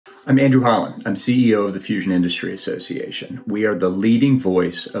I'm Andrew Holland. I'm CEO of the Fusion Industry Association. We are the leading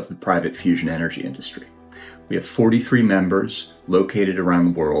voice of the private fusion energy industry. We have 43 members located around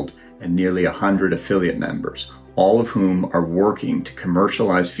the world and nearly 100 affiliate members, all of whom are working to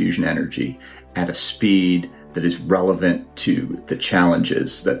commercialize fusion energy at a speed that is relevant to the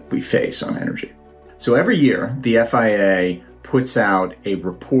challenges that we face on energy. So every year, the FIA puts out a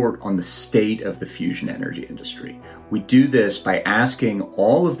report on the state of the fusion energy industry. We do this by asking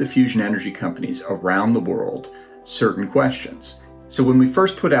all of the fusion energy companies around the world certain questions. So when we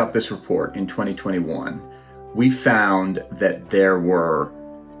first put out this report in 2021, we found that there were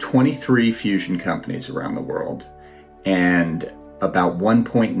 23 fusion companies around the world and about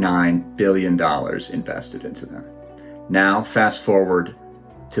 $1.9 billion invested into them. Now, fast forward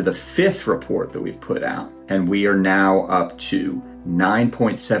to the fifth report that we've put out, and we are now up to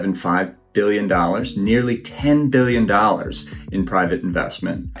 $9.75 billion, nearly $10 billion in private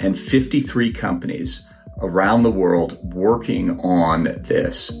investment, and 53 companies around the world working on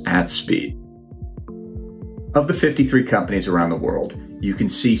this at speed. Of the 53 companies around the world, you can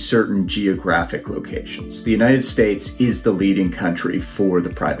see certain geographic locations. The United States is the leading country for the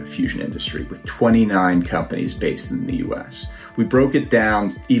private fusion industry, with 29 companies based in the US. We broke it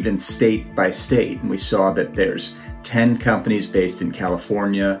down even state by state, and we saw that there's 10 companies based in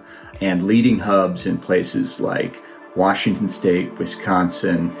California and leading hubs in places like Washington State,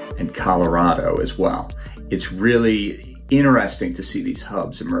 Wisconsin, and Colorado as well. It's really interesting to see these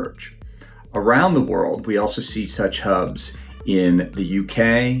hubs emerge. Around the world, we also see such hubs in the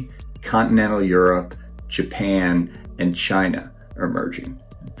UK, continental Europe, Japan, and China are emerging.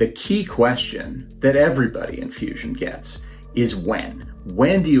 The key question that everybody in fusion gets is when.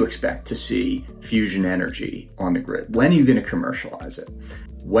 When do you expect to see fusion energy on the grid? When are you going to commercialize it?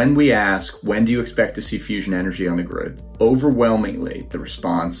 When we ask, when do you expect to see fusion energy on the grid? Overwhelmingly, the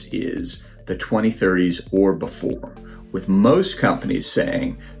response is the 2030s or before, with most companies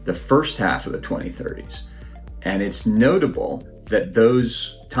saying the first half of the 2030s. And it's notable that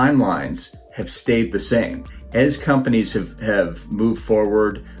those timelines have stayed the same. As companies have moved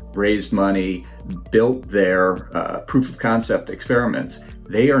forward, raised money, built their proof of concept experiments,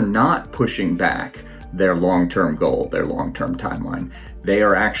 they are not pushing back their long-term goal, their long-term timeline. They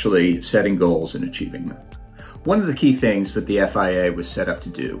are actually setting goals and achieving them. One of the key things that the FIA was set up to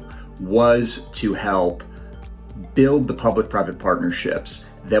do was to help build the public-private partnerships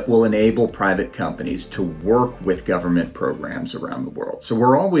that will enable private companies to work with government programs around the world. So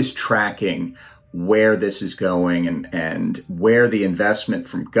we're always tracking where this is going and where the investment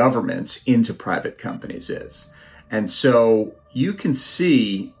from governments into private companies is. And so you can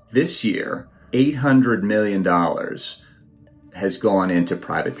see this year, $800 million has gone into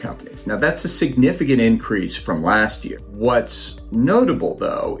private companies. Now that's a significant increase from last year. What's notable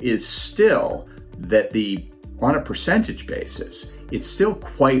though is still that on a percentage basis, it's still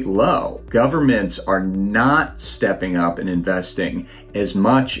quite low. Governments are not stepping up and investing as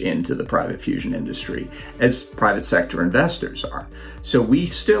much into the private fusion industry as private sector investors are. So we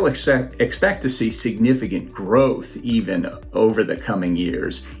still expect to see significant growth even over the coming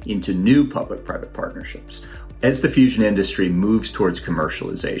years into new public-private partnerships. As the fusion industry moves towards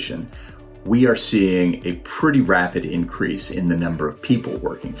commercialization, we are seeing a pretty rapid increase in the number of people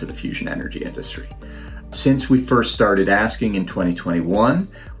working for the fusion energy industry. Since we first started asking in 2021,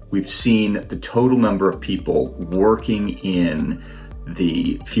 we've seen the total number of people working in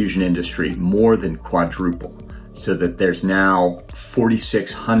the fusion industry more than quadruple, so that there's now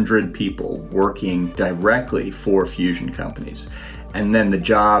 4,600 people working directly for fusion companies. And then the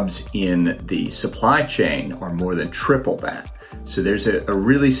jobs in the supply chain are more than triple that. So there's a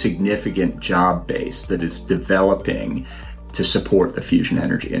really significant job base that is developing to support the fusion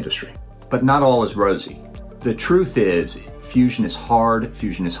energy industry. But not all is rosy. The truth is, fusion is hard,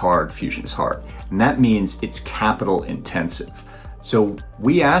 fusion is hard, fusion is hard. And that means it's capital intensive. So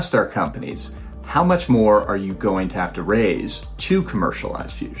we asked our companies, how much more are you going to have to raise to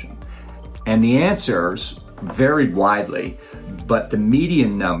commercialize fusion? And the answers varied widely, but the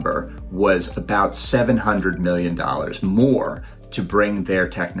median number was about $700 million more to bring their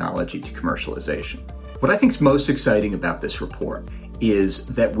technology to commercialization. What I think is most exciting about this report is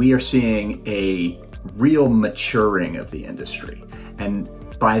that we are seeing a real maturing of the industry. And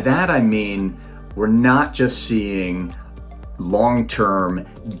by that I mean we're not just seeing long-term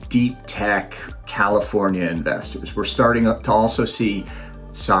deep tech California investors. We're starting to also see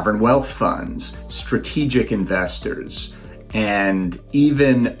sovereign wealth funds, strategic investors, and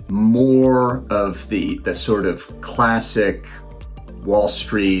even more of the sort of classic Wall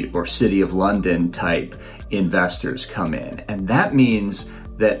Street or City of London type investors come in. And that means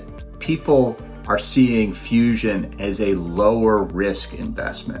that people are seeing fusion as a lower risk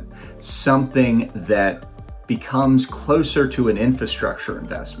investment, something that becomes closer to an infrastructure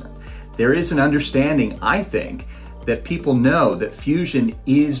investment. There is an understanding, I think, that people know that fusion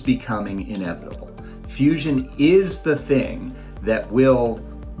is becoming inevitable. Fusion is the thing that will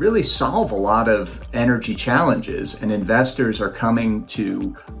really solve a lot of energy challenges, and investors are coming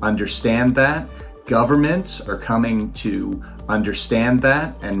to understand that. Governments are coming to understand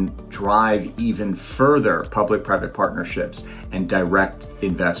that and drive even further public-private partnerships and direct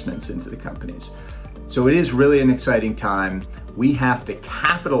investments into the companies. So it is really an exciting time. We have to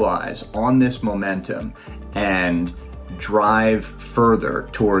capitalize on this momentum and drive further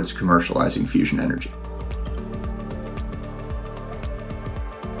towards commercializing fusion energy.